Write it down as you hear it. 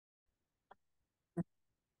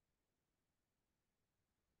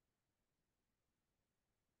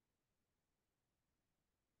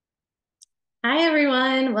Hi,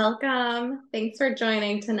 everyone. Welcome. Thanks for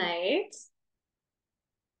joining tonight.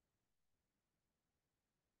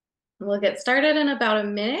 We'll get started in about a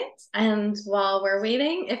minute. And while we're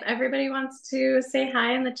waiting, if everybody wants to say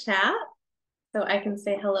hi in the chat, so I can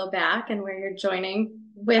say hello back and where you're joining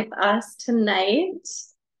with us tonight,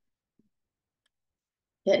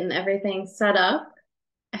 getting everything set up.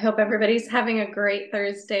 I hope everybody's having a great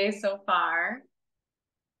Thursday so far.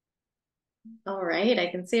 All right, I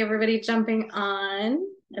can see everybody jumping on.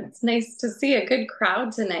 It's nice to see a good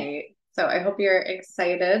crowd tonight. So I hope you're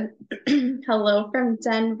excited. Hello from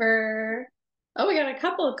Denver. Oh, we got a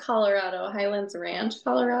couple of Colorado, Highlands Ranch,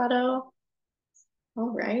 Colorado. All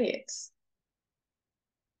right.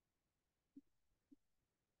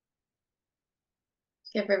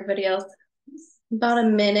 Give everybody else about a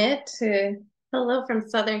minute to, hello from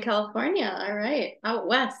Southern California. All right, out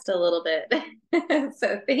west a little bit.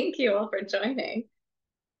 So thank you all for joining.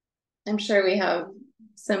 I'm sure we have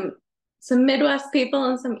some Midwest people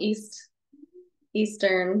and some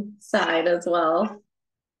Eastern side as well.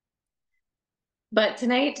 But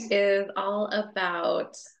tonight is all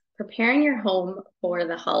about preparing your home for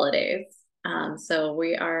the holidays. So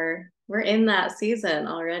we're in that season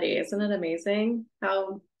already. Isn't it amazing?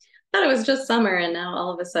 How I thought it was just summer and now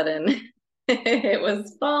all of a sudden it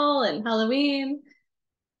was fall and Halloween.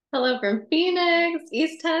 Hello from Phoenix,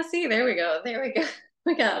 East Tennessee. There we go. There we go.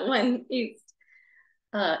 We got one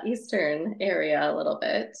Eastern area a little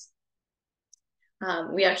bit.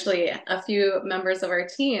 We actually, a few members of our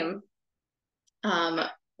team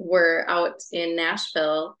were out in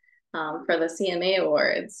Nashville for the CMA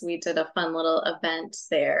Awards. We did a fun little event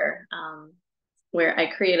there where I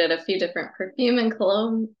created a few different perfume and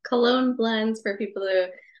cologne blends for people to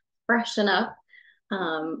freshen up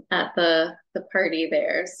at the party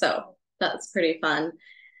there. So that's pretty fun.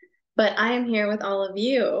 But I am here with all of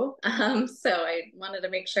you, so I wanted to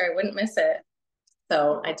make sure I wouldn't miss it.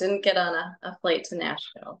 So I didn't get on a flight to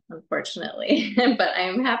Nashville, unfortunately, but I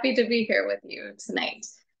am happy to be here with you tonight.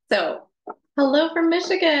 So hello from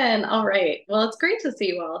Michigan. All right. Well, it's great to see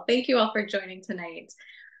you all. Thank you all for joining tonight.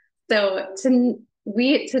 So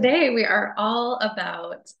today we are all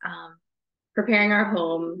about preparing our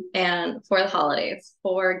home and for the holidays,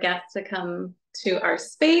 for guests to come to our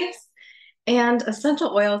space. And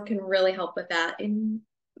essential oils can really help with that in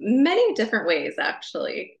many different ways,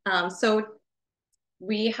 actually. So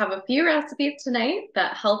we have a few recipes tonight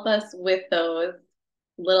that help us with those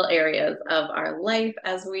little areas of our life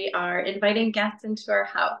as we are inviting guests into our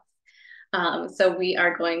house. So we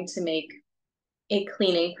are going to make a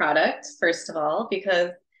cleaning product, first of all, because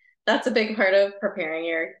that's a big part of preparing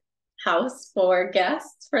your house for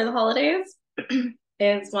guests for the holidays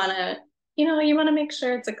is you want to make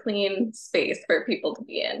sure it's a clean space for people to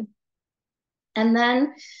be in. And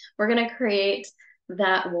then we're going to create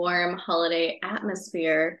that warm holiday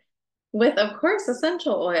atmosphere with, of course,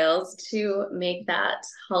 essential oils to make that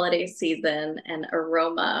holiday season and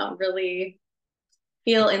aroma really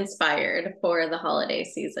feel inspired for the holiday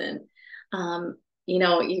season.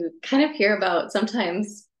 You kind of hear about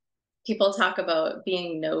sometimes people talk about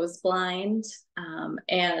being nose blind.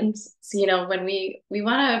 And so, when we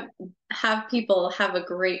want to have people have a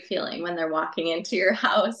great feeling when they're walking into your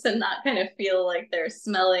house and not kind of feel like they're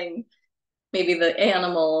smelling maybe the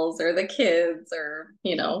animals or the kids or,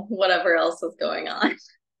 whatever else is going on.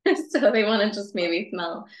 So they want to just maybe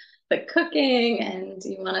smell the cooking and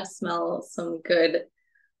you want to smell some good,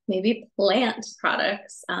 maybe plant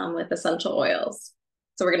products with essential oils.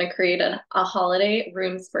 So we're going to create a holiday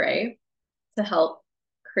room spray to help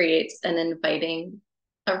create an inviting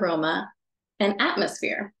aroma and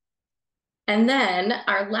atmosphere. And then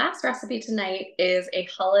our last recipe tonight is a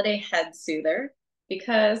holiday head soother,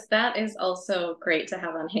 because that is also great to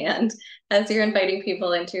have on hand as you're inviting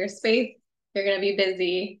people into your space. You're going to be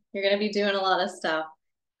busy. You're going to be doing a lot of stuff.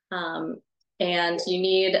 And you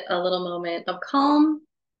need a little moment of calm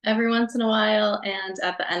every once in a while and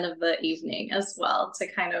at the end of the evening as well to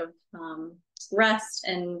kind of rest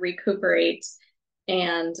and recuperate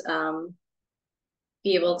and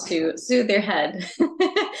be able to soothe your head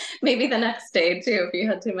maybe the next day too if you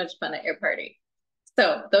had too much fun at your party.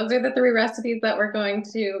 So those are the three recipes that we're going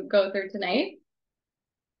to go through tonight.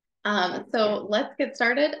 So let's get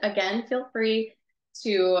started. Again, feel free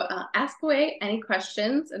to ask away any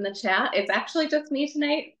questions in the chat. It's actually just me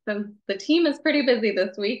tonight since the team is pretty busy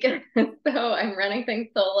this week. So I'm running things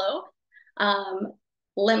solo.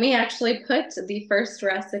 Let me actually put the first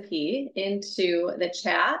recipe into the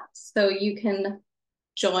chat so you can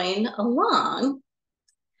join along.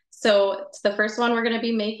 So the first one we're going to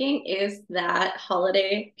be making is that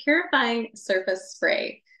holiday purifying surface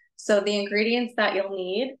spray. So the ingredients that you'll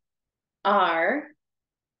need are,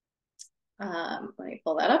 let me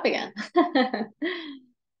pull that up again.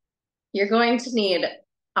 You're going to need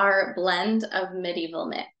our blend of medieval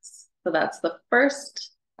mix. So that's the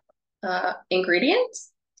first ingredient.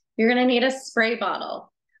 You're gonna need a spray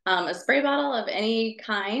bottle. A spray bottle of any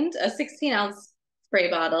kind. A 16-ounce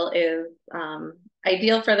spray bottle is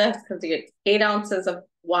ideal for this because you get 8 ounces of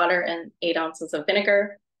water and 8 ounces of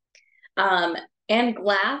vinegar. And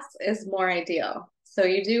glass is more ideal. So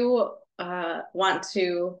you do want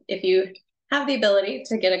to, if you have the ability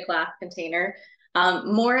to get a glass container,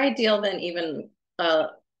 more ideal than even a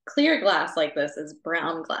clear glass like this is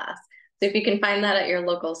brown glass. So if you can find that at your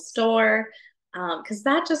local store, because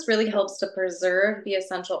that just really helps to preserve the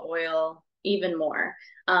essential oil even more.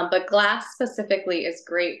 But glass specifically is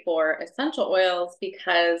great for essential oils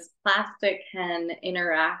because plastic can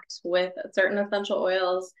interact with certain essential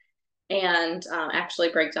oils and actually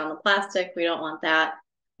break down the plastic. We don't want that.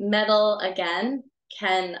 Metal, again,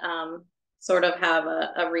 can sort of have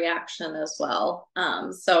a reaction as well.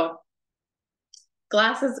 So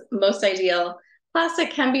glass is most ideal.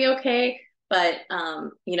 Plastic can be okay, but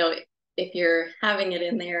you know, if you're having it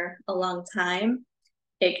in there a long time,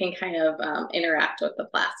 it can kind of interact with the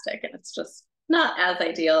plastic, and it's just not as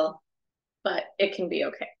ideal, but it can be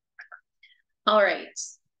okay. All right,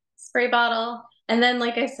 spray bottle. And then,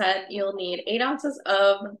 like I said, you'll need 8 ounces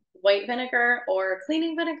of white vinegar or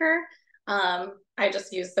cleaning vinegar. I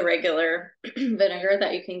just use the regular vinegar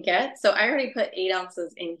that you can get. So I already put 8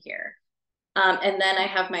 ounces in here. And then I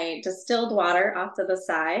have my distilled water off to the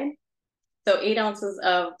side. So 8 ounces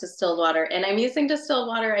of distilled water. And I'm using distilled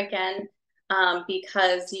water again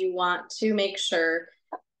because you want to make sure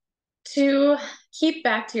to keep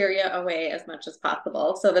bacteria away as much as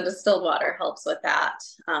possible. So the distilled water helps with that,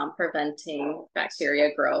 preventing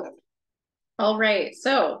bacteria growth. All right,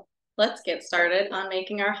 so let's get started on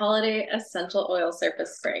making our holiday essential oil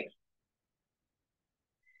surface spray.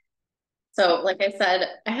 So like I said,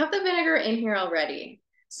 I have the vinegar in here already.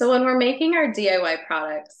 So when we're making our DIY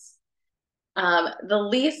products, the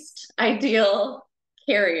least ideal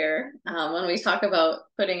carrier, when we talk about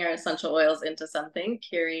putting our essential oils into something,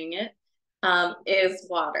 carrying it, is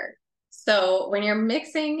water. So when you're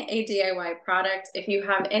mixing a DIY product, if you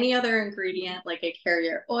have any other ingredient like a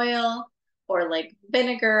carrier oil or like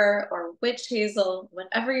vinegar or witch hazel,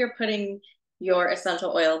 whatever you're putting your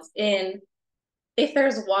essential oils in, if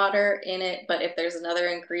there's water in it, but if there's another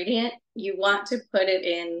ingredient, you want to put it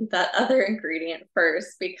in that other ingredient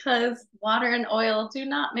first because water and oil do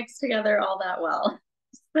not mix together all that well.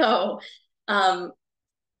 So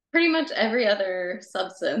pretty much every other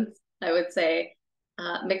substance, I would say,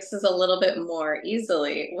 mixes a little bit more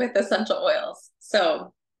easily with essential oils.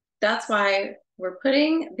 So that's why we're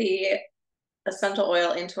putting the essential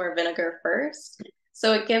oil into our vinegar first.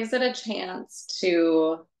 So it gives it a chance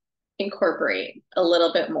to incorporate a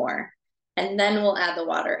little bit more. And then we'll add the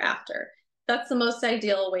water after. That's the most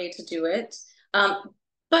ideal way to do it.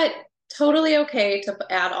 But totally okay to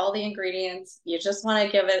add all the ingredients. You just want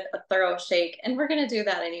to give it a thorough shake. And we're going to do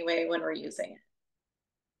that anyway when we're using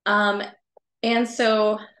it. And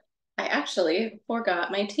so I actually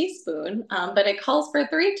forgot my teaspoon, but it calls for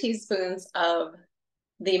 3 teaspoons of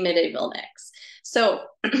the medieval mix. So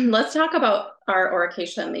let's talk about our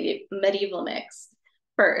Acacia medieval mix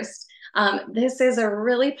first. This is a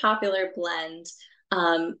really popular blend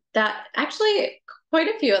that actually quite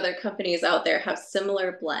a few other companies out there have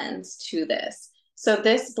similar blends to this. So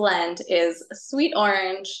this blend is sweet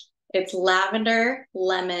orange, it's lavender,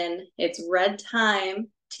 lemon, it's red thyme,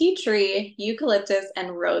 tea tree, eucalyptus,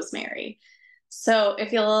 and rosemary. So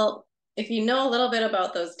if you know a little bit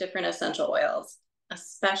about those different essential oils,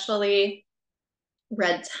 especially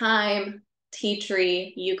red thyme, tea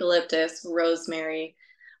tree, eucalyptus, rosemary,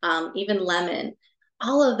 even lemon,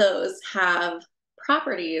 all of those have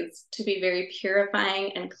properties to be very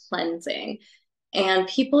purifying and cleansing. And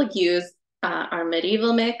people use our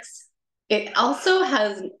medieval mix. It also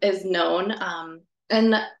is known,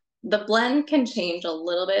 and the blend can change a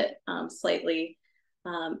little bit, slightly.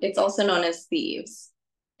 It's also known as Thieves.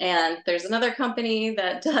 And there's another company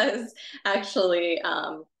that does actually,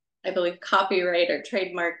 I believe, copyright or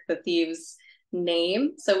trademark the Thieves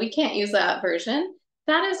name. So we can't use that version.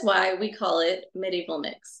 That is why we call it medieval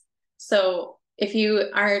mix. So if you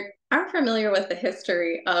aren't familiar with the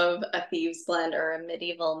history of a Thieves blend or a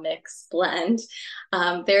medieval mix blend,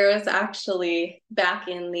 there was actually back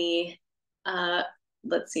in the,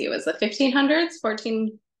 let's see, it was the 1500s,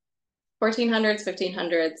 1400s,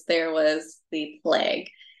 1500s, there was the plague.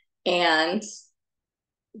 And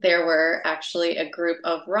there were actually a group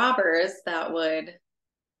of robbers that would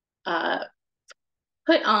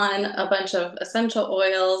put on a bunch of essential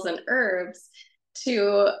oils and herbs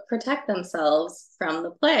to protect themselves from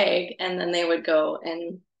the plague, and then they would go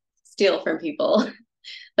and steal from people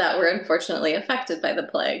that were unfortunately affected by the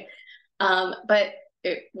plague. But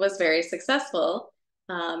it was very successful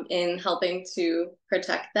in helping to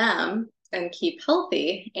protect them and keep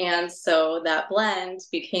healthy. And so that blend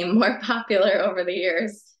became more popular over the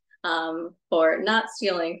years for not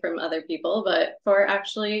stealing from other people, but for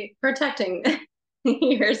actually protecting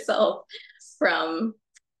yourself from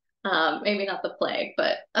maybe not the plague,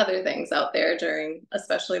 but other things out there during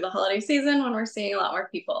especially the holiday season when we're seeing a lot more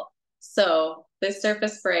people. So this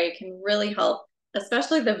surface spray can really help,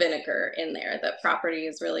 especially the vinegar in there. The property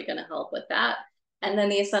is really going to help with that. And then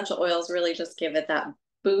the essential oils really just give it that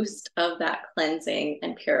boost of that cleansing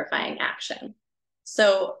and purifying action.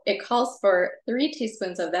 So it calls for 3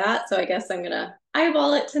 teaspoons of that. So I guess I'm going to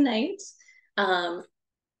eyeball it tonight. So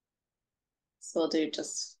we'll do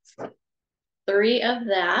just 3 of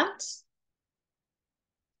that.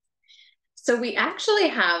 So we actually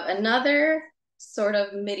have another sort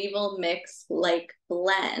of medieval mix like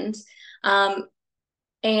blend,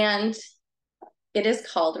 and it is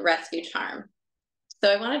called Rescue Charm.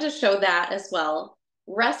 So I wanted to show that as well.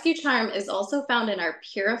 Rescue Charm is also found in our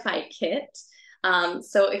Purified kit.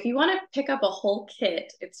 So if you want to pick up a whole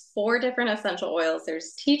kit, it's 4 different essential oils.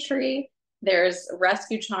 There's tea tree, there's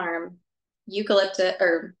Rescue Charm, eucalyptus,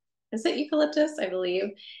 or is it eucalyptus, I believe,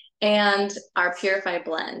 and our Purified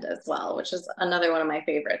blend as well, which is another one of my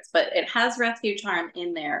favorites. But it has Rescue Charm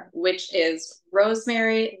in there, which is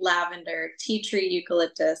rosemary, lavender, tea tree,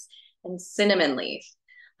 eucalyptus, and cinnamon leaf.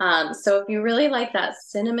 So if you really like that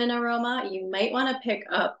cinnamon aroma, you might want to pick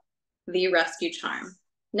up the Rescue Charm.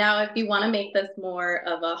 Now, if you want to make this more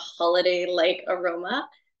of a holiday-like aroma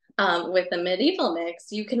with the medieval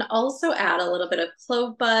mix, you can also add a little bit of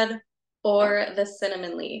clove bud or the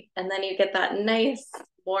cinnamon leaf, and then you get that nice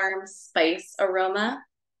warm spice aroma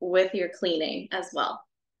with your cleaning as well.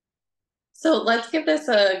 So let's give this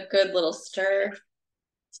a good little stir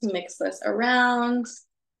to mix this around.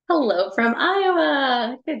 Hello from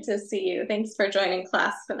Iowa. Good to see you. Thanks for joining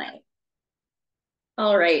class tonight.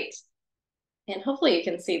 All right. And hopefully you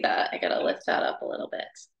can see that. I gotta lift that up a little bit.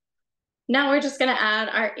 Now we're just gonna add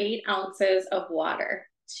our 8 ounces of water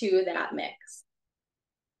to that mix.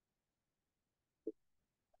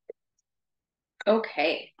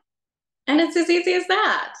 Okay. And it's as easy as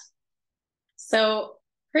that. So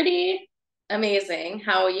pretty amazing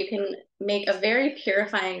how you can make a very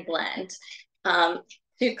purifying blend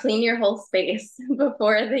to clean your whole space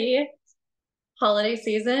before the holiday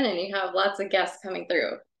season and you have lots of guests coming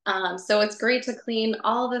through. So it's great to clean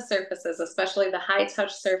all the surfaces, especially the high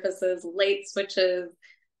touch surfaces, light switches,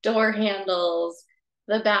 door handles,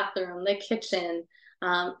 the bathroom, the kitchen,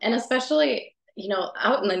 and especially, you know,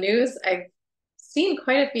 out in the news, I've seen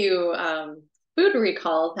quite a few food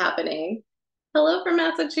recalls happening. Hello from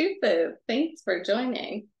Massachusetts. Thanks for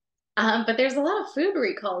joining. But there's a lot of food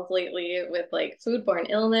recalls lately with like foodborne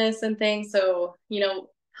illness and things. So, you know,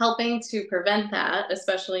 helping to prevent that,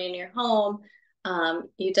 especially in your home,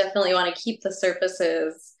 you definitely want to keep the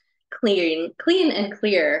surfaces clean and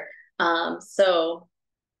clear. So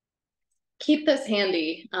keep this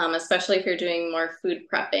handy, especially if you're doing more food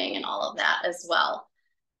prepping and all of that as well.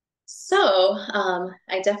 So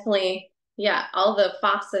I definitely, yeah, all the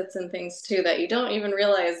faucets and things too that you don't even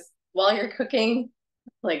realize while you're cooking,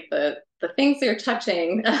 like the things you're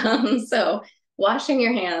touching. So washing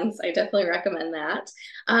your hands, I definitely recommend that.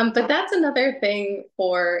 But that's another thing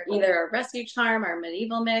for either a Rescue Charm or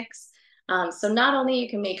medieval mix. So not only you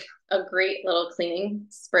can make a great little cleaning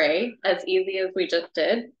spray, as easy as we just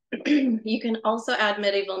did, you can also add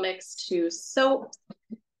medieval mix to soap.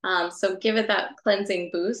 So give it that cleansing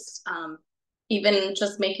boost. Even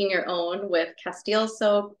just making your own with Castile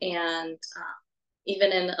soap and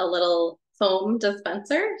even in a little foam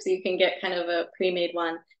dispenser. So you can get kind of a pre-made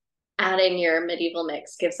one. Adding your medieval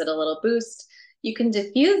mix gives it a little boost. You can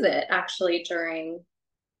diffuse it actually during,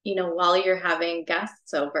 you know, while you're having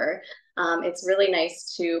guests over. It's really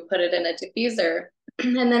nice to put it in a diffuser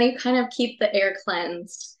and then you kind of keep the air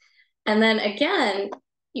cleansed. And then again,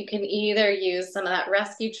 you can either use some of that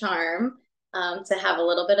Rescue Charm to have a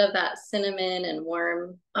little bit of that cinnamon and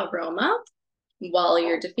warm aroma while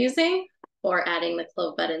you're diffusing, or adding the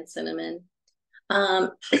clove bud and cinnamon.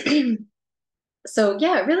 So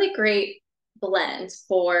yeah, really great blend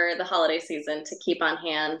for the holiday season to keep on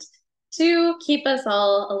hand to keep us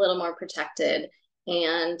all a little more protected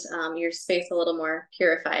and your space a little more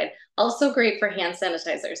purified. Also great for hand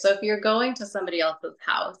sanitizer. So if you're going to somebody else's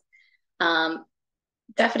house,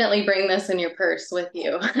 definitely bring this in your purse with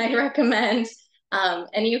you. I recommend.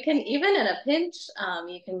 And you can, even in a pinch,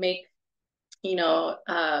 you can make, you know,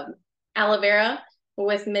 aloe vera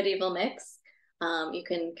with medieval mix. You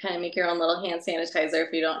can kind of make your own little hand sanitizer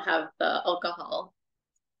if you don't have the alcohol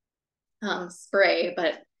spray,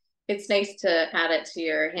 but it's nice to add it to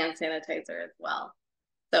your hand sanitizer as well.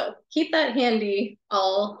 So keep that handy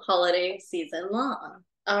all holiday season long.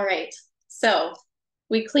 All right, so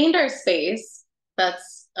we cleaned our space.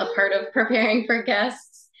 That's a part of preparing for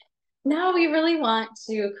guests. Now we really want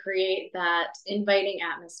to create that inviting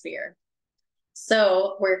atmosphere.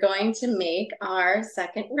 So we're going to make our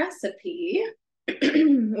second recipe,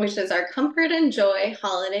 which is our Comfort and Joy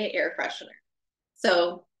Holiday Air Freshener.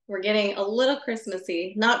 So we're getting a little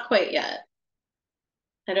Christmassy, not quite yet.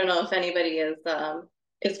 I don't know if anybody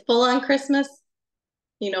is full on Christmas,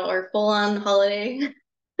 you know, or full on holiday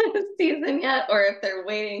season yet, or if they're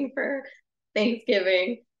waiting for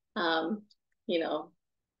Thanksgiving. Um, you know,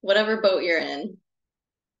 whatever boat you're in,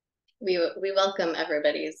 we welcome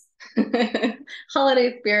everybody's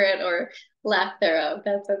holiday spirit or lack thereof.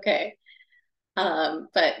 That's okay.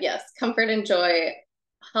 But yes, Comfort and Joy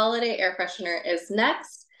Holiday Air Freshener is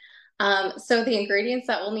next. So the ingredients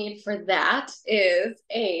that we'll need for that is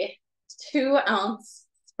a 2-ounce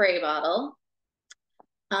spray bottle.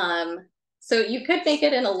 So you could make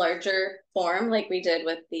it in a larger form like we did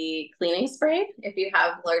with the cleaning spray if you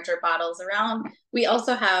have larger bottles around. We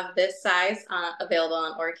also have this size available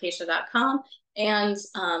on oracacia.com and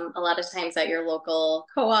a lot of times at your local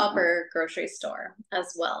co-op or grocery store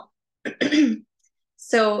as well.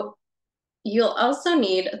 So you'll also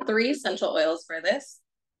need 3 essential oils for this.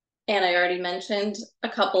 And I already mentioned a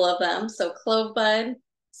couple of them. So clove bud,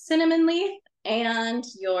 cinnamon leaf, and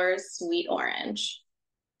your sweet orange.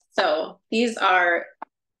 So these are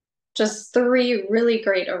just 3 really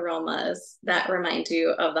great aromas that remind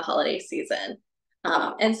you of the holiday season.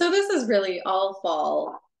 And so this is really all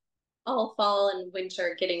fall and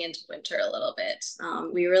winter, getting into winter a little bit.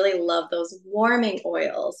 We really love those warming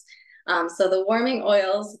oils. So the warming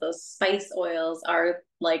oils, those spice oils are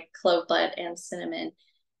like clove bud and cinnamon.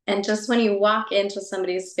 And just when you walk into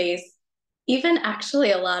somebody's space, even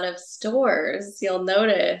actually a lot of stores, you'll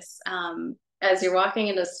notice as you're walking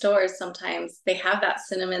into stores, sometimes they have that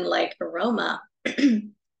cinnamon-like aroma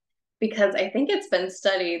because I think it's been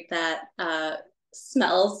studied that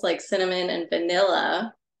smells like cinnamon and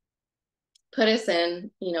vanilla put us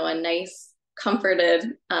in, you know, a nice,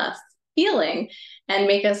 comforted feeling and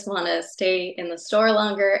make us want to stay in the store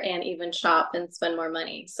longer and even shop and spend more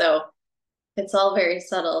money. So it's all very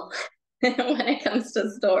subtle when it comes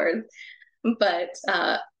to stores, but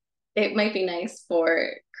it might be nice for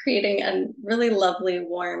creating a really lovely,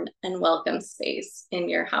 warm, and welcome space in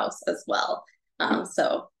your house as well.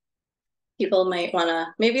 So people might want to,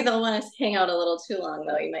 maybe they'll want to hang out a little too long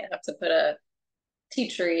though. You might have to put a tea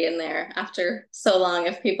tree in there after so long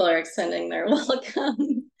if people are extending their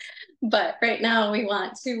welcome. But right now we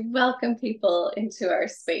want to welcome people into our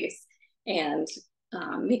space and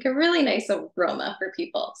make a really nice aroma for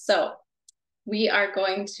people. So we are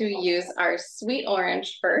going to use our sweet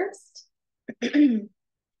orange first.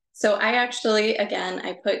 So I actually, again,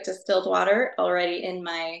 I put distilled water already in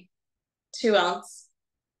my 2-ounce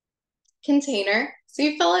container. So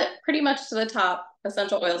you fill it pretty much to the top.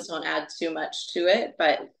 Essential oils don't add too much to it,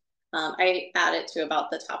 but I add it to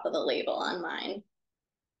about the top of the label on mine.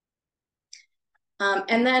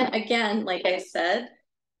 And then again, like I said,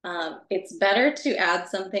 it's better to add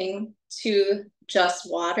something to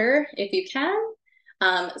just water if you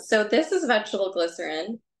can. So this is vegetable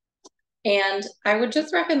glycerin. And I would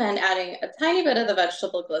just recommend adding a tiny bit of the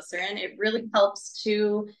vegetable glycerin. It really helps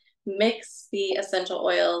to mix the essential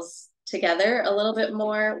oils together a little bit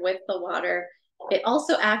more with the water. It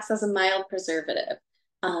also acts as a mild preservative.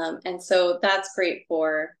 And so that's great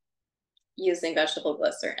for using vegetable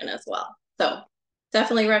glycerin as well. So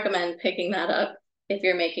definitely recommend picking that up if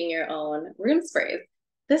you're making your own room sprays.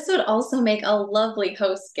 This would also make a lovely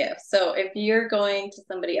host gift. So if you're going to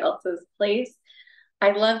somebody else's place,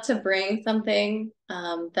 I'd love to bring something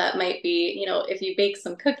that might be, you know, if you bake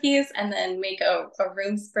some cookies and then make a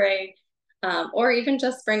room spray, or even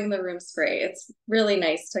just bring the room spray. It's really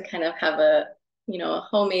nice to kind of have a, you know, a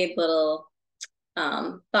homemade little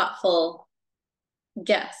thoughtful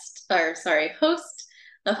guest, or sorry, host,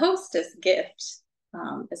 a hostess gift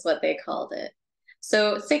is what they called it.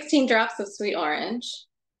 So 16 drops of sweet orange.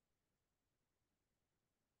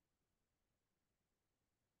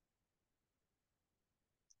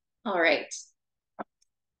 All right.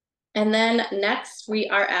 And then next we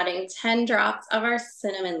are adding 10 drops of our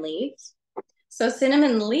cinnamon leaf. So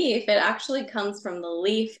cinnamon leaf, it actually comes from the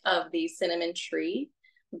leaf of the cinnamon tree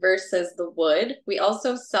versus the wood. We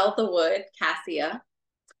also sell the wood, Cassia.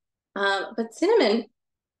 But cinnamon,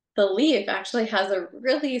 the leaf actually has a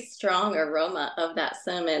really strong aroma of that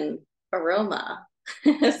cinnamon aroma.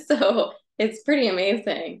 So it's pretty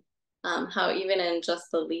amazing how even in just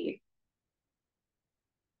the leaf,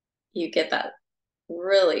 you get that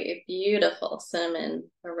really beautiful cinnamon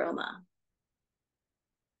aroma.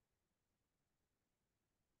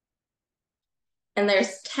 And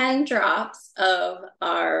there's 10 drops of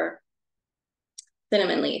our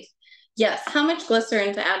cinnamon leaf. Yes, how much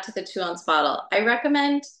glycerin to add to the 2-ounce bottle? I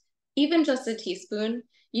recommend even just a teaspoon.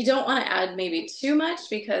 You don't want to add maybe too much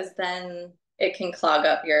because then it can clog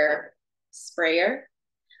up your sprayer.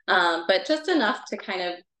 But just enough to kind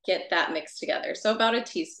of get that mixed together. So about a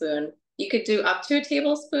teaspoon. You could do up to a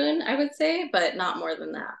tablespoon, I would say, but not more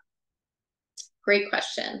than that. Great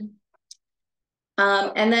question.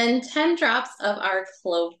 And then 10 drops of our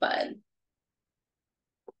clove bud.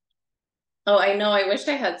 Oh, I know. I wish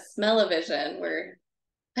I had smell-o-vision where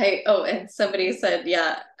and somebody said,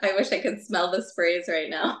 yeah, I wish I could smell the sprays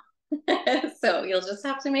right now. So you'll just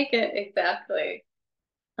have to make it exactly.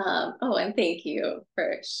 Oh, and thank you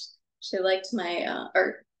for, she liked my,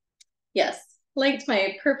 yes, liked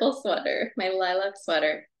my purple sweater, my lilac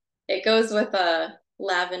sweater. It goes with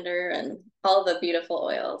lavender and all the beautiful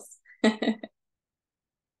oils.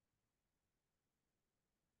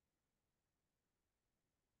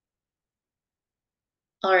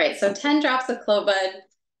 All right, so 10 drops of clove bud.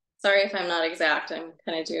 Sorry if I'm not exact. I'm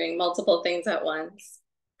kind of doing multiple things at once.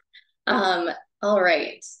 All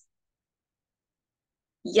right.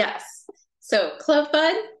 Yes. So clove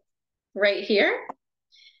bud right here.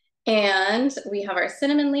 And we have our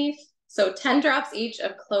cinnamon leaf. So 10 drops each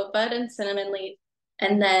of clove bud and cinnamon leaf,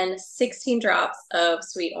 and then 16 drops of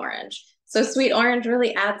sweet orange. So sweet orange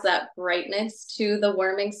really adds that brightness to the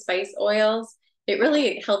warming spice oils. It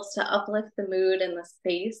really helps to uplift the mood in the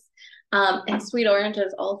space. And sweet orange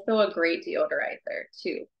is also a great deodorizer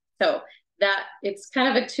too. So that it's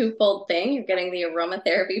kind of a twofold thing. You're getting the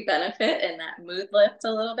aromatherapy benefit and that mood lift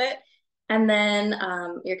a little bit. And then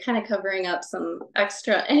you're kind of covering up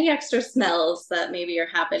any extra smells that maybe are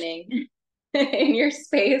happening in your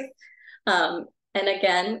space. And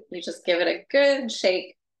again, you just give it a good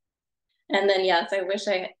shake. And then, yes, I wish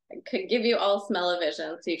I could give you all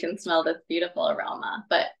smell-o-vision so you can smell this beautiful aroma,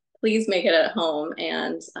 but please make it at home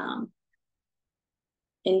and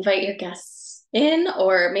invite your guests in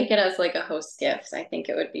or make it as like a host gift. I think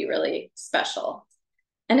it would be really special.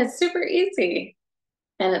 And it's super easy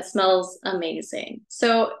and it smells amazing.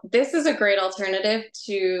 So this is a great alternative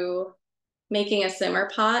to making a simmer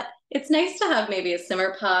pot. It's nice to have maybe a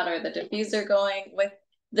simmer pot or the diffuser going with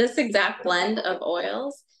this exact blend of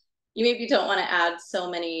oils. You maybe don't want to add so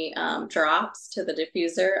many drops to the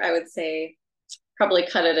diffuser. I would say probably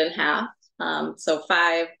cut it in half. So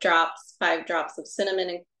 5 drops of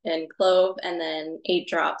cinnamon and clove, and then 8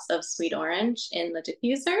 drops of sweet orange in the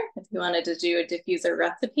diffuser if you wanted to do a diffuser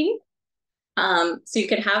recipe. So you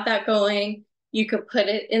could have that going. You could put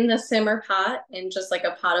it in the simmer pot in just like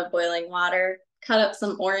a pot of boiling water, cut up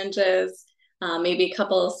some oranges, maybe a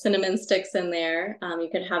couple of cinnamon sticks in there. You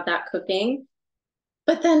could have that cooking,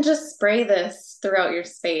 but then just spray this throughout your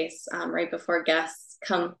space right before guests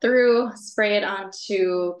come through. Spray it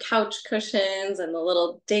onto couch cushions and the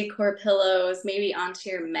little decor pillows, maybe onto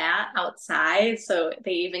your mat outside. So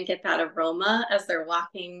they even get that aroma as they're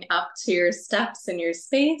walking up to your steps in your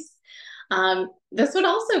space. This would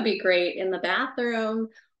also be great in the bathroom,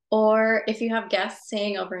 or if you have guests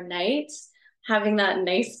staying overnight, having that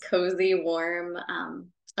nice, cozy, warm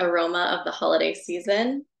aroma of the holiday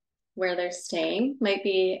season where they're staying might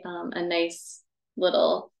be a nice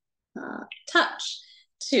little touch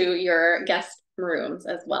to your guest rooms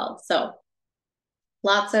as well. So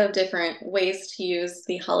lots of different ways to use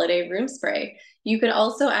the holiday room spray. You could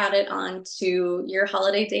also add it onto your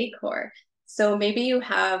holiday decor. So maybe you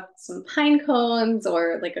have some pine cones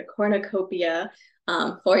or like a cornucopia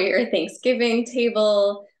for your Thanksgiving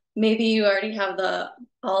table. Maybe you already have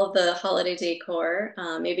all of the holiday decor.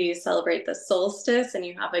 Maybe you celebrate the solstice and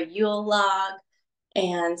you have a Yule log.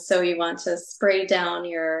 And so you want to spray down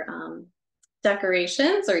your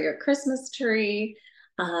decorations or your Christmas tree.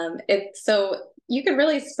 So you could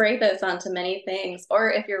really spray this onto many things,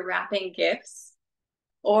 or if you're wrapping gifts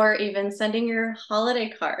or even sending your holiday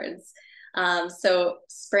cards. So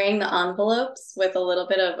spraying the envelopes with a little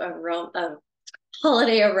bit of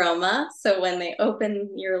holiday aroma. So when they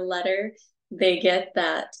open your letter, they get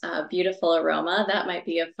that beautiful aroma. That might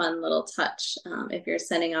be a fun little touch if you're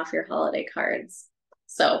sending off your holiday cards.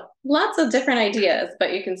 So lots of different ideas,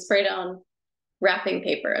 but you can spray down wrapping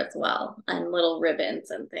paper as well and little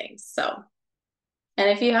ribbons and things. So, and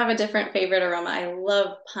if you have a different favorite aroma, I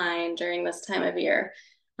love pine during this time of year.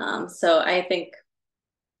 So I think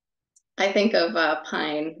of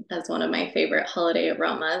pine as one of my favorite holiday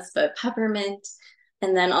aromas, but peppermint,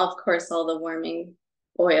 and then of course all the warming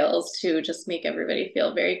oils to just make everybody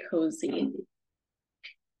feel very cozy.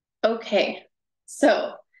 Okay,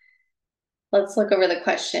 so let's look over the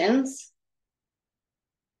questions.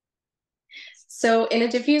 So in a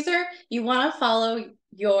diffuser, you want to follow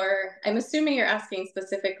your, I'm assuming you're asking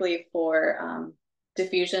specifically for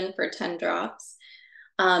diffusion for 10 drops.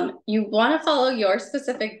 You want to follow your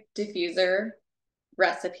specific diffuser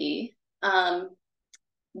recipe.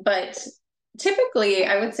 But typically,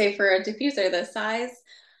 I would say for a diffuser this size,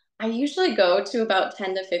 I usually go to about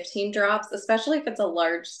 10 to 15 drops, especially if it's a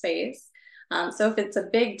large space. So if it's a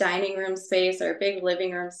big dining room space or a big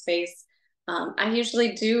living room space, I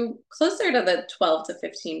usually do closer to the 12 to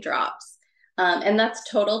 15 drops. And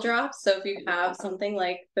that's total drops. So if you have something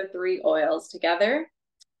like the 3 oils together,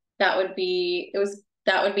 that would be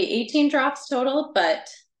 18 drops total, but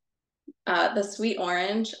the sweet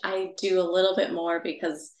orange, I do a little bit more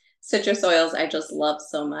because citrus oils I just love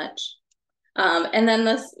so much. And then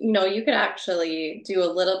this, you could actually do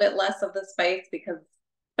a little bit less of the spice because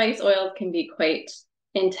spice oils can be quite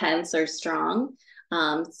intense or strong.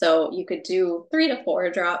 So you could do 3 to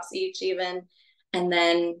 4 drops each even, and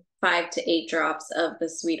then 5 to 8 drops of the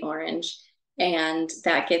sweet orange. And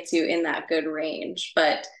that gets you in that good range.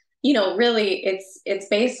 But, really it's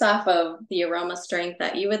based off of the aroma strength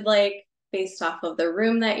that you would like, based off of the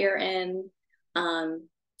room that you're in.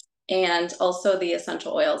 And also the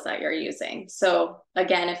essential oils that you're using. So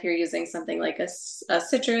again, if you're using something like a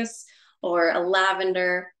citrus or a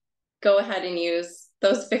lavender, go ahead and use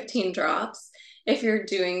those 15 drops. If you're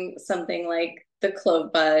doing something like the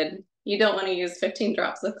clove bud, you don't want to use 15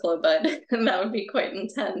 drops of clove bud, and that would be quite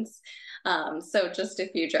intense. So just a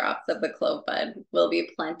few drops of the clove bud will be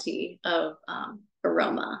plenty of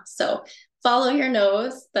aroma. So follow your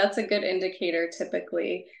nose. That's a good indicator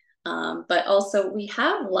typically. But also we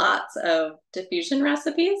have lots of diffusion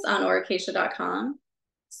recipes on oracacia.com.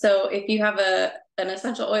 So if you have an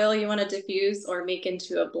essential oil you want to diffuse or make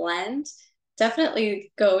into a blend,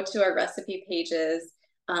 definitely go to our recipe pages.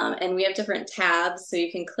 And we have different tabs. So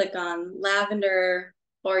you can click on lavender,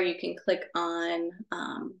 or you can click on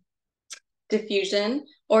diffusion,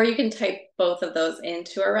 or you can type both of those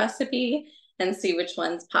into a recipe and see which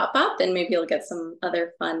ones pop up, and maybe you'll get some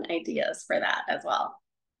other fun ideas for that as well.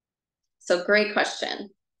 So great question.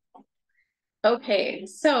 Okay,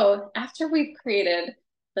 so after we've created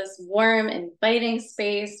this warm, inviting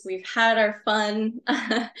space, we've had our fun,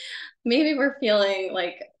 maybe we're feeling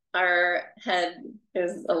like our head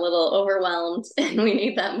is a little overwhelmed and we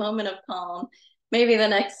need that moment of calm. Maybe the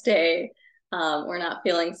next day we're not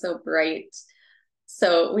feeling so bright.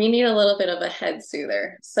 So we need a little bit of a head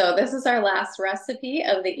soother. So this is our last recipe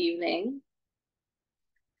of the evening,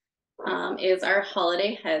 is our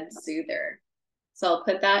holiday head soother. So I'll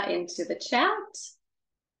put that into the chat.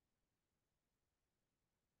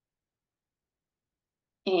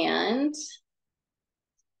 And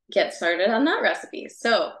get started on that recipe.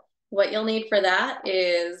 So what you'll need for that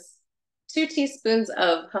is 2 teaspoons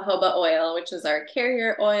of jojoba oil, which is our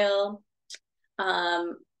carrier oil,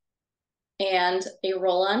 and a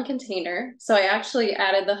roll-on container. So I actually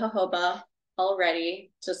added the jojoba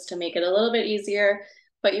already just to make it a little bit easier,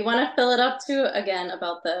 but you want to fill it up to, again,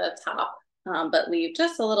 about the top, but leave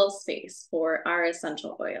just a little space for our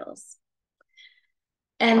essential oils.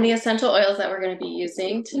 And the essential oils that we're going to be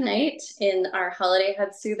using tonight in our holiday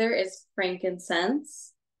head soother is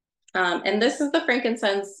frankincense. And this is the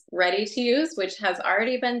frankincense ready to use, which has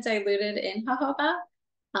already been diluted in jojoba.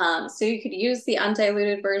 So you could use the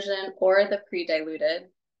undiluted version or the pre-diluted.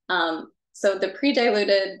 So the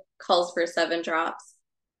pre-diluted calls for 7 drops.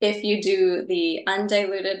 If you do the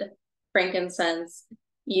undiluted frankincense,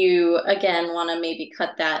 you again want to maybe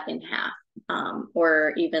cut that in half,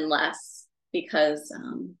 or even less, because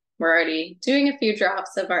we're already doing a few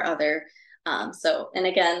drops of our other. And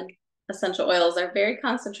again, essential oils are very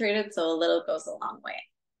concentrated, so a little goes a long way.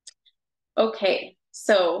 Okay,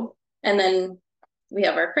 so, and then we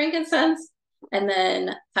have our frankincense, and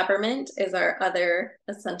then peppermint is our other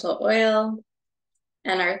essential oil.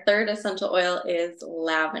 And our third essential oil is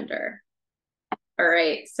lavender. All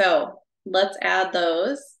right, so let's add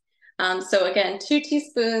those. So again, 2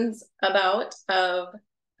 teaspoons about of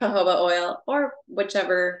jojoba oil, or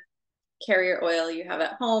whichever carrier oil you have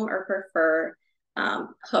at home or prefer.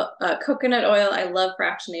 Coconut oil. I love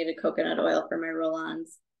fractionated coconut oil for my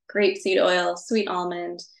roll-ons. Grapeseed oil, sweet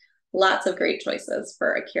almond, lots of great choices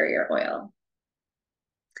for a carrier oil.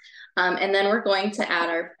 And then we're going to add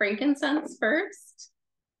our frankincense first.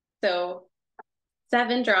 So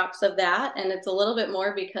 7 drops of that, and it's a little bit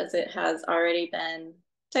more because it has already been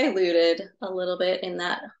diluted a little bit in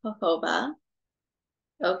that jojoba.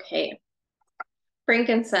 Okay.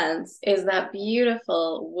 Frankincense is that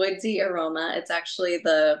beautiful woodsy aroma. It's actually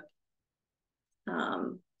the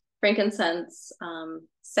frankincense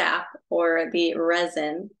sap or the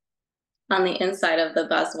resin on the inside of the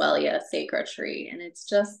Boswellia sacra tree. And it's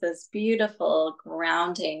just this beautiful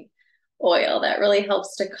grounding oil that really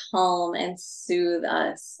helps to calm and soothe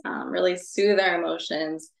us, really soothe our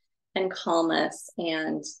emotions and calm us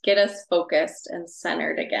and get us focused and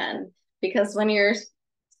centered again. Because when you're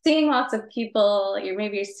seeing lots of people,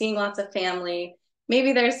 maybe seeing lots of family,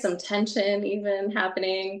 maybe there's some tension even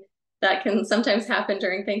happening that can sometimes happen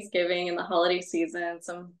during Thanksgiving and the holiday season,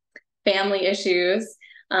 some family issues.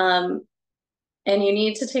 And you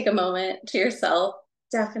need to take a moment to yourself,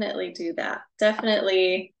 definitely do that.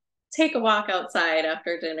 Definitely take a walk outside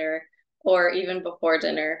after dinner or even before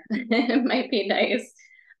dinner. It might be nice.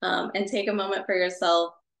 And take a moment for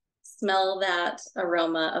yourself. Smell that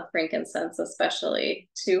aroma of frankincense, especially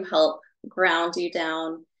to help ground you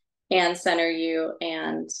down and center you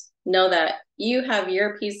and know that you have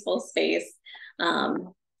your peaceful space,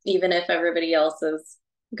 even if everybody else is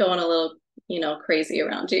going a little, crazy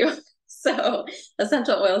around you. So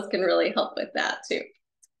essential oils can really help with that too.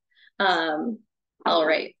 All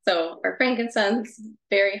right, so our frankincense,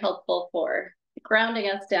 very helpful for grounding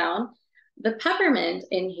us down. The peppermint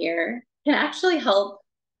in here can actually help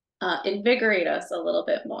invigorate us a little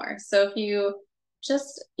bit more. So if you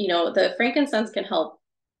just, the frankincense can help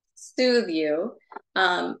soothe you,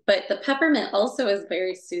 but the peppermint also is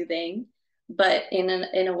very soothing, but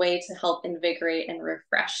in a way to help invigorate and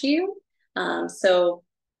refresh you. So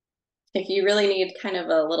if you really need kind of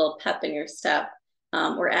a little pep in your step,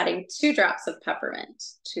 we're adding 2 drops of peppermint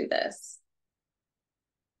to this.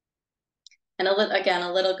 And again,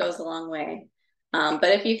 a little goes a long way. But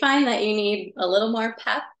if you find that you need a little more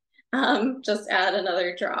pep, just add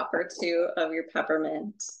another drop or 2 of your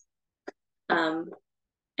peppermint. And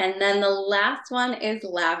then the last one is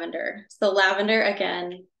lavender. So lavender,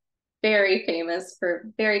 again, very famous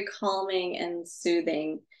for very calming and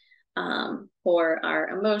soothing for our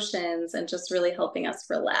emotions and just really helping us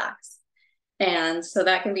relax. And so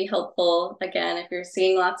that can be helpful, again, if you're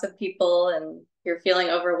seeing lots of people and you're feeling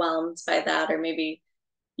overwhelmed by that, or maybe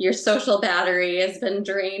your social battery has been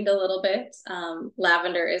drained a little bit.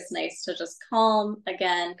 Lavender is nice to just calm,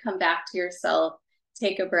 again, come back to yourself,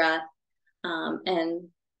 take a breath, and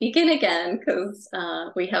begin again, because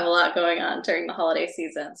we have a lot going on during the holiday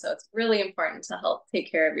season. So it's really important to help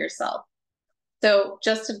take care of yourself. So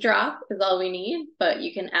just a drop is all we need, but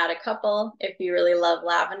you can add a couple if you really love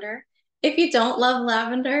lavender. If you don't love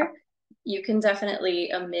lavender, you can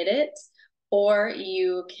definitely omit it, or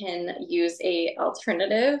you can use a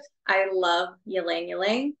alternative. I love ylang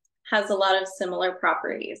ylang, has a lot of similar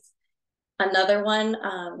properties. Another one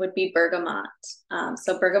would be bergamot.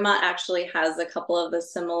 So bergamot actually has a couple of the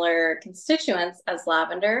similar constituents as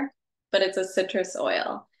lavender, but it's a citrus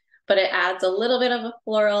oil. But it adds a little bit of a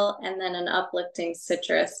floral and then an uplifting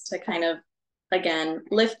citrus to kind of, again,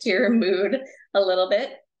 lift your mood a little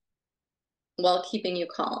bit while keeping you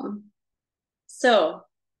calm. So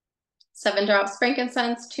 7 drops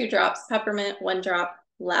frankincense, 2 drops peppermint, 1 drop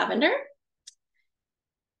lavender.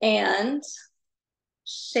 And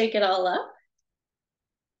shake it all up.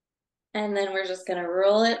 And then we're just gonna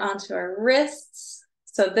roll it onto our wrists.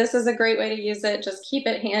 So this is a great way to use it. Just keep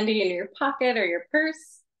it handy in your pocket or your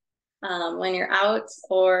purse when you're out,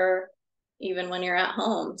 or even when you're at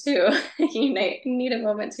home too. You need a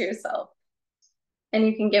moment to yourself. And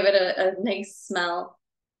you can give it a nice smell.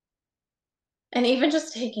 And even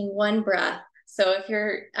just taking 1 breath. So if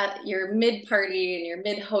you're at your mid-party and you're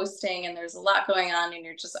mid-hosting and there's a lot going on and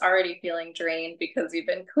you're just already feeling drained because you've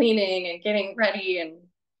been cleaning and getting ready and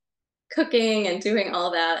cooking and doing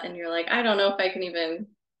all that, and you're like, I don't know if I can even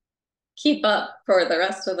keep up for the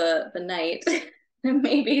rest of the night,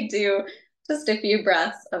 maybe do just a few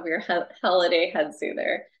breaths of your holiday head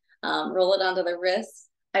soother. Roll it onto the wrist.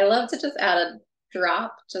 I love to just add a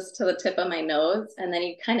drop just to the tip of my nose, and then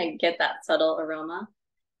you kind of get that subtle aroma.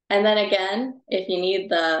 And then again, if you need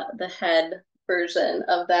the head version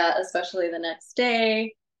of that, especially the next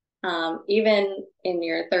day, even in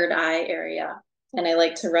your third eye area. And I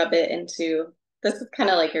like to rub it into, this is kind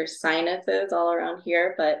of like your sinuses all around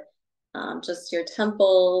here, but just your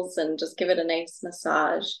temples, and just give it a nice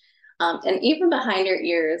massage. And even behind your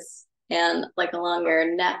ears and like along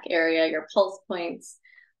your neck area, your pulse points,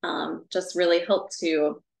 just really help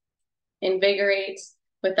to invigorate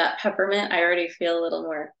with that peppermint. I already feel a little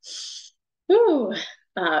more ooh,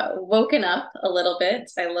 woken up a little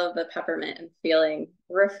bit. I love the peppermint and feeling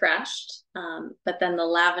refreshed. But then the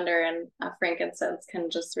lavender and frankincense can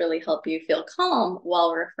just really help you feel calm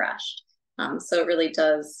while refreshed. So it really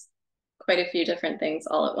does quite a few different things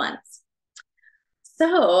all at once.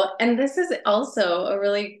 So, and this is also a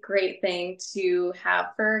really great thing to have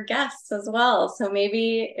for guests as well. So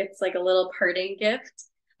maybe it's like a little parting gift.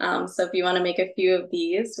 So if you want to make a few of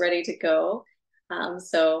these ready to go.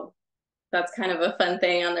 So that's kind of a fun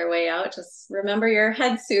thing on their way out. Just remember your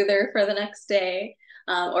head soother for the next day.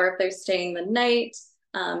 Or if they're staying the night,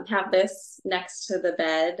 have this next to the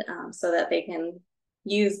bed so that they can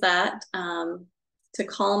use that to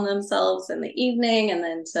calm themselves in the evening and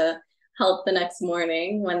then to help the next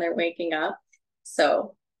morning when they're waking up.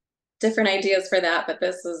 So different ideas for that, but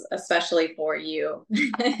this is especially for you.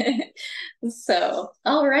 So,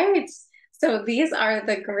 all right. So these are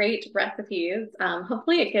the great recipes.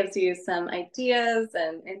 Hopefully it gives you some ideas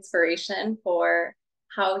and inspiration for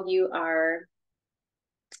how you are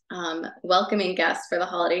welcoming guests for the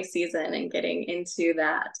holiday season and getting into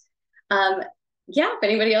that. Yeah, if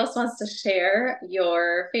anybody else wants to share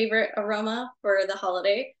your favorite aroma for the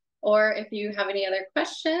holiday, or if you have any other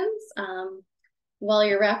questions while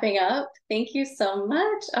you're wrapping up, thank you so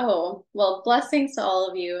much. Oh, well, blessings to all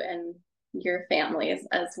of you and your families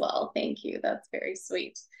as well. Thank you. That's very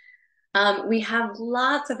sweet. We have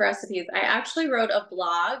lots of recipes. I actually wrote a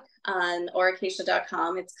blog on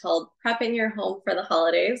oracacia.com. It's called Prep in Your Home for the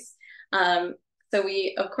Holidays. So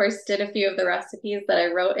we, of course, did a few of the recipes that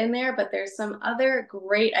I wrote in there, but there's some other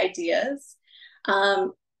great ideas.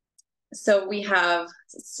 So we have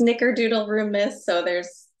snickerdoodle room mist. So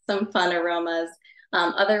there's some fun aromas,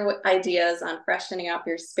 other ideas on freshening up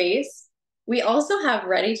your space. We also have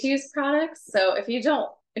ready-to-use products. So if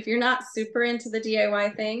you're not super into the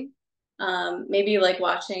DIY thing, maybe like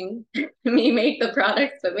watching me make the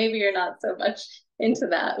products, but maybe you're not so much into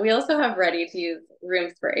that. We also have ready-to-use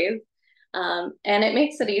room sprays. And it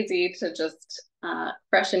makes it easy to just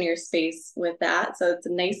freshen your space with that. So it's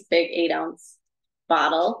a nice big 8-ounce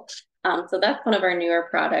bottle. So that's one of our newer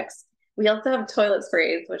products. We also have toilet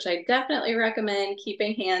sprays, which I definitely recommend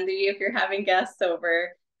keeping handy if you're having guests over.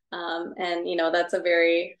 And that's a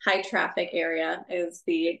very high traffic area is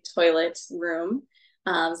the toilet room.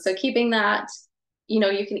 So keeping that,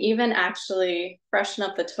 you can even actually freshen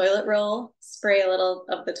up the toilet roll, spray a little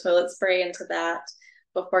of the toilet spray into that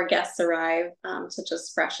before guests arrive to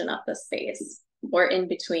just freshen up the space or in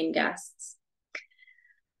between guests.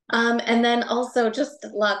 And then also just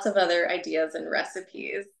lots of other ideas and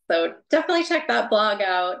recipes. So definitely check that blog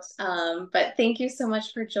out. But thank you so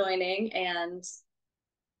much for joining and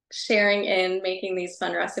sharing in making these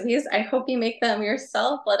fun recipes. I hope you make them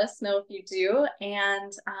yourself. Let us know if you do.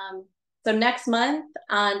 And so next month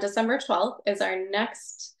on December 12th is our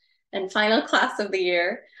next and final class of the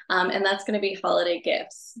year. And that's going to be holiday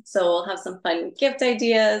gifts. So we'll have some fun gift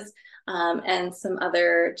ideas and some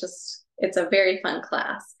other it's a very fun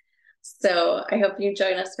class. So I hope you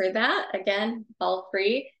join us for that. Again, all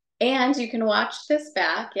free. And you can watch this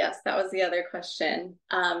back. Yes, that was the other question.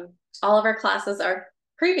 All of our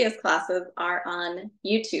previous classes are on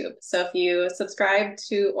YouTube. So if you subscribe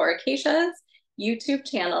to Oracacia's YouTube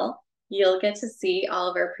channel, you'll get to see all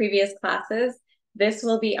of our previous classes. This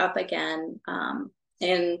will be up again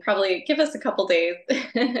and probably give us a couple days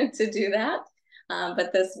to do that.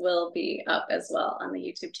 But this will be up as well on the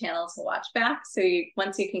YouTube channel to watch back. So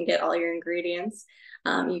once you can get all your ingredients,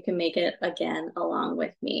 you can make it again along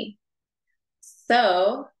with me.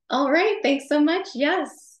 So, all right, thanks so much.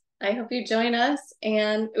 Yes, I hope you join us.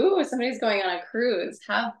 And ooh, somebody's going on a cruise.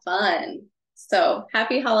 Have fun. So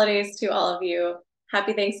happy holidays to all of you.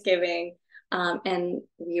 Happy Thanksgiving. And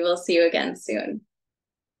we will see you again soon.